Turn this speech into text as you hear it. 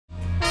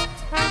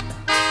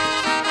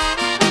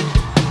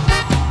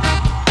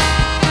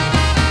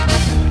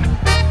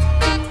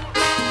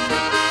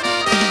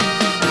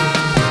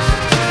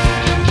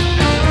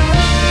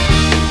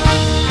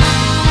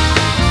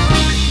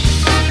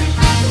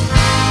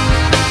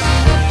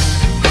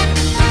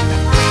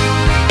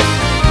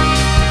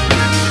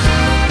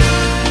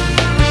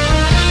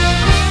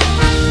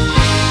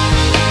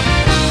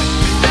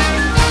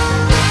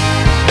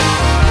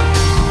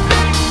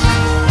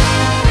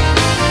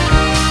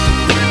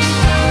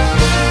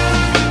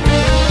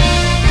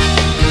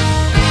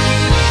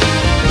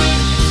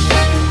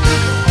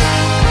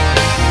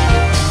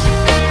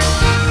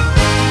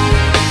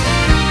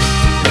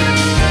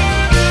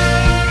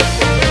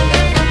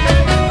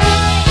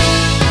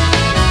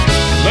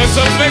So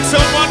make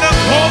someone up,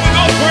 Holy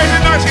Ghost, praise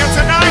and worship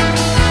tonight.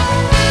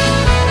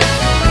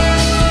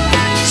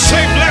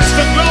 Say, bless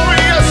the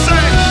glorious,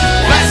 say,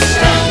 Bless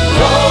the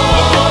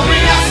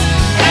glorious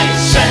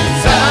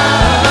ancient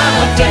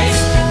of days,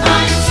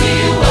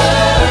 mighty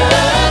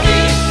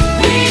worthy,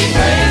 we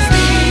praise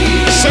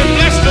thee. say,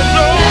 bless the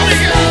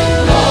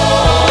glorious,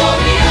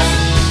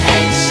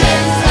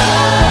 ancient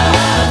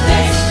of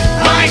days,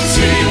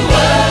 mighty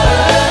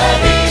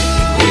worthy,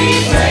 we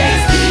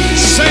praise thee.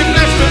 say,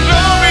 bless the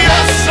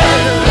glorious,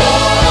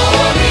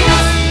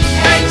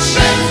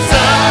 Ancient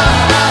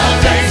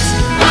of days,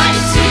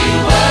 mighty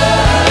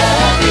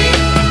worthy,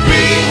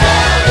 we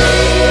have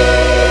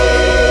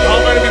thee. How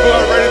many people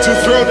are ready to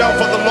throw down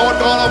for the Lord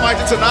God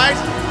Almighty tonight?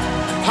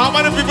 How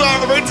many people are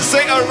ready to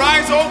say,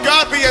 arise, O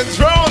God, be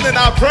enthroned in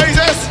our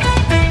praises?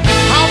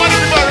 How many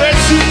people are ready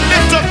to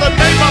lift up the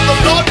name of the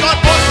Lord God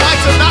Most High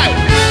tonight?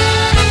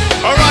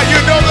 All right, you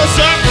know the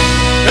song.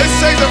 It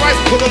says, arise,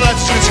 put on that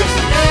Jesus.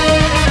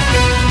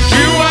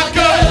 You are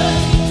good.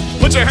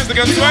 Put your hands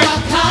together, You right?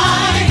 are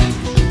kind,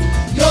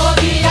 you're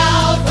the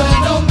Alpha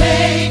and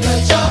Omega,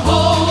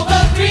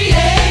 Jehovah,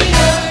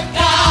 Creator,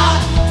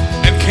 God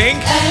And King,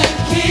 and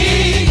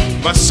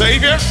King, my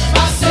Savior,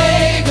 my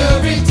Savior,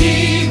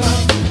 Redeemer,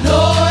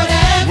 Lord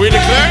and We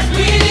declare friend.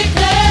 We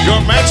declare your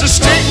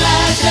majesty,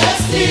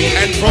 majesty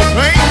and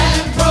proclaim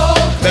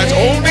that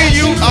only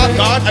you are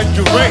God and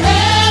you reign.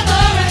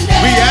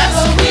 We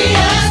ask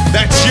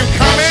that you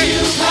come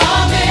in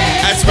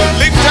as we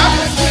lift up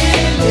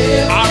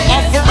our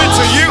offering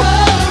to you.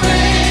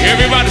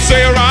 Everybody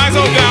say, arise,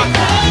 oh God,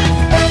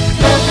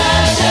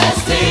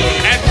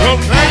 and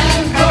proclaim.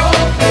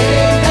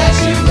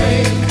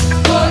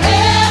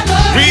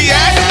 We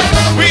ask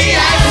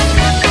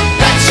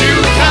that you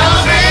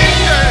come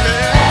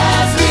in.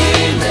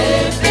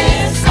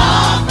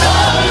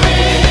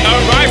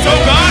 Arise, oh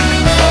God.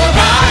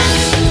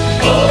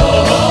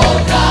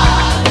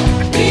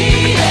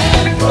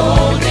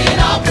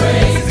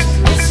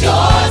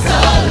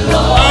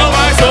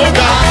 Arise, oh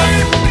God.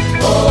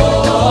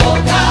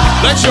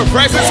 Let your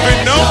presence be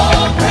known.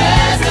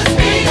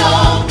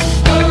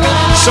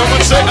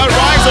 Someone say,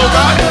 arise, oh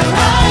God.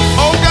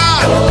 Oh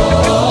God.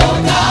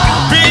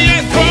 Be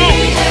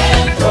enthroned.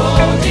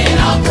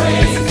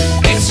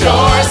 It's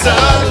yours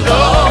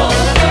alone.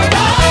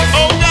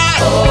 Oh God.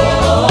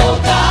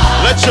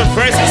 Let your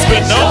presence be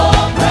known.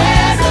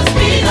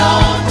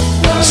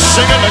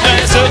 Sing it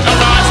again. Say,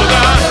 arise, oh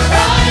God.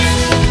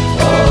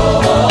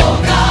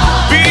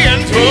 Be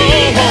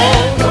enthroned.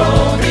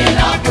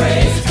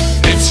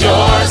 It's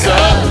yours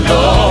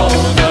alone.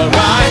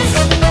 Arise.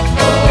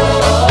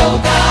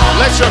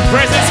 Let your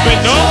presence be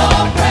known.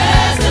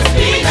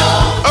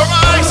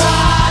 Arise.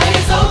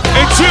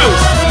 And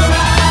choose.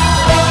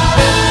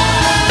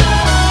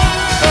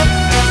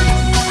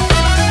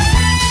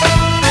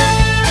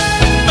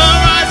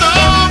 Arise,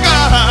 oh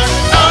God.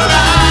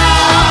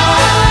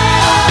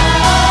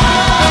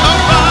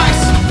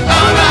 Arise.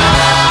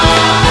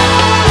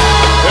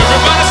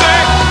 Everybody say,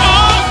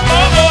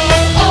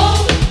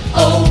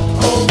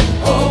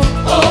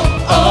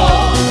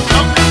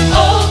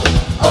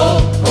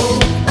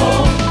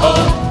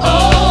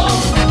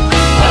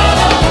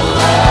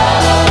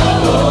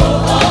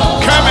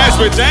 come as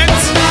we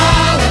dance.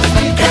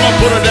 Come on,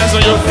 put a dance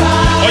on your feet.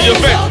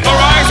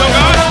 Arise, oh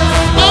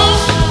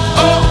God.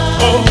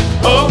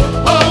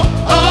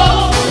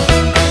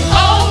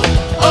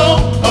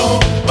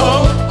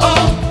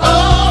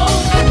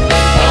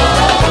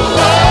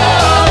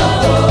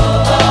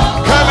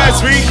 Come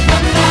as we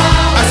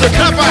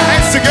clap our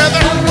hands together.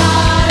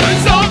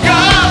 It's oh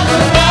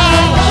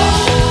God.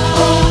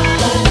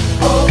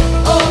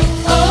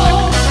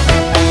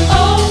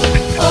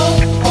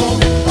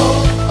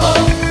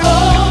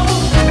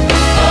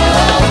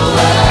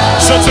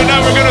 So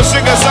tonight we're gonna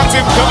sing a song to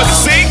come and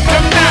sing.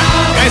 Come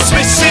now as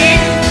we sing.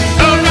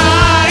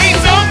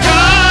 Arise, oh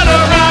God,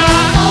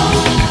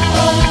 arise.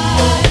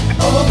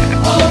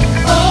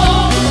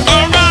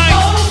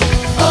 Arise.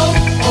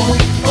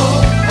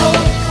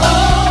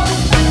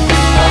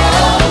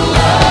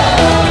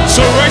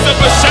 So raise up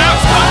a shout.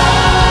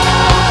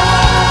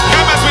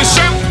 Come as we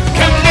shout.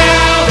 Come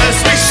now as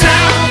we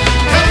shout.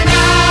 Come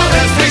now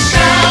as we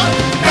shout.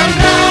 Come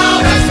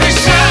now as we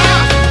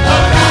shout.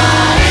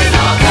 Arise,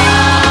 oh God.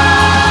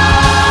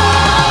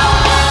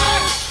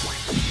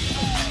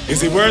 Is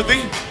he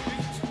worthy?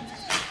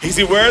 Is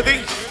he worthy?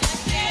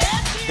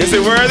 Is he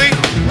worthy?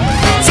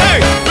 Say,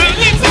 we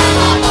lift up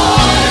our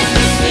voice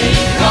to sing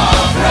your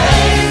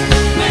praise.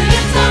 We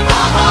lift up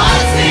our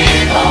hearts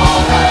in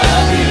all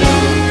of you.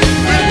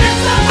 We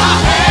lift up our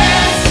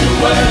hands to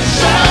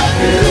worship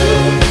you.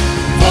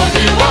 For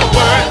you are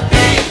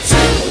worthy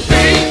to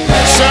be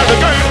praised. Shout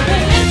again. We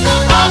lift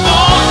up our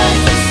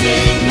voice to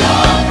sing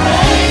your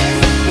praise.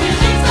 We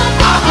lift up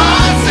our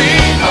hearts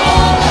in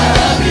all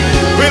of you.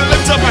 We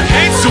lift up our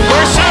hands to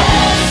worship.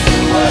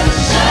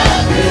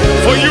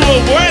 For you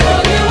are worthy.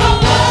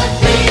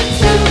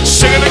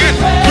 Sing it again.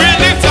 We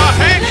lift our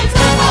hands.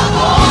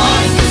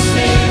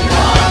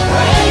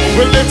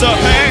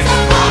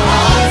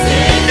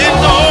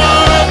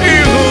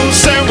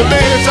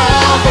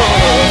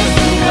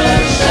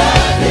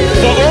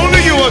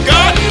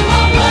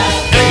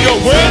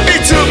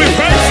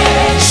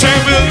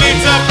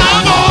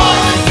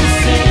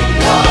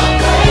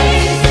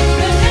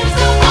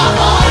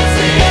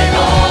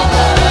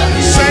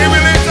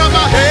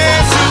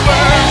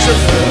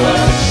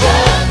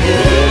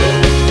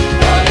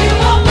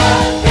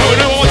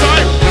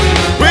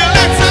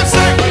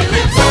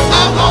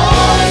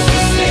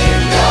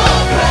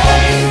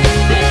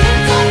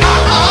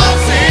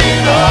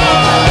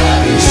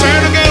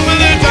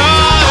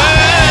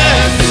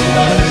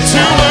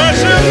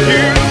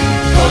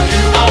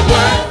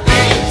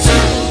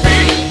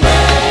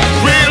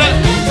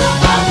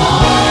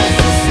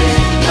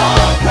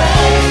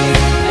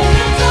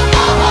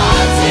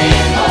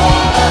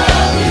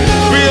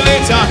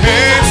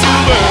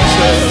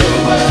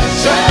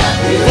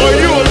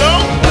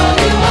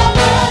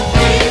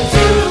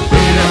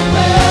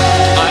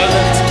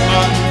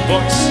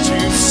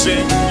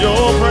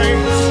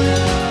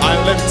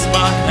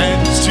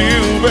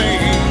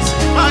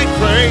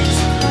 praise.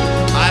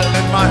 I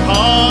lift my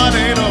heart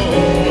in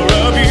all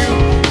of you.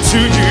 To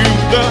you,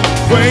 the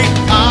great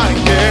I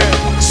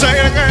am. Say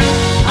it again.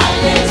 I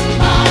lift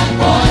my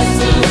voice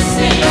to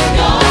sing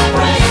your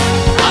praise.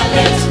 I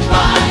lift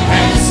my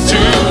hands to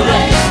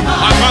raise my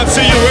I can't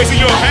see you raising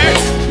your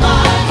hands.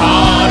 my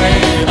Heart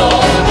in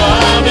all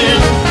of you.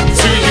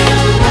 To you,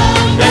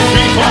 the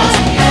great I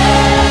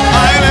am.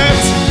 I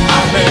lift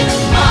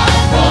my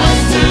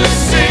voice to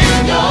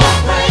sing your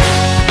praise.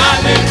 I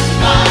lift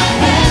my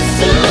hands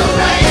to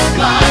raise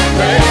my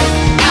praise.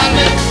 I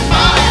lift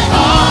my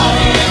heart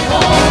in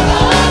all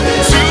of you.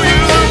 to you,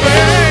 the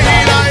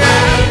great I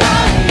am.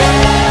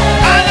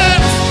 I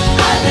lift.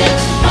 I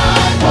lift my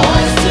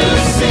voice to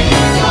sing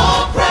your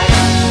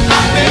praise.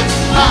 I lift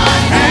my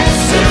hands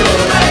to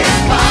raise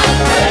my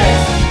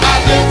praise. I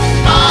lift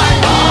my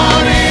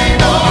heart in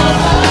all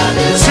of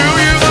you. To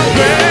you, the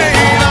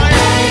great I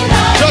am.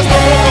 Just the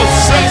vocals,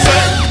 say,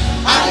 say.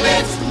 I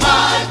lift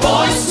my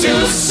voice to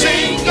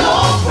sing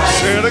your praise.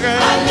 Say it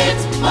again. I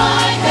lift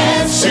my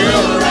hands to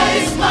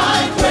raise my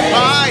praise.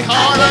 My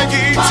heart I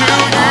give to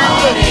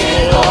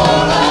you,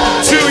 Lord.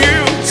 To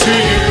you,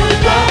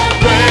 the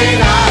great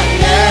I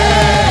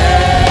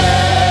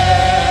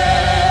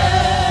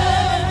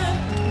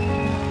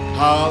am.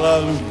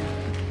 Hallelujah.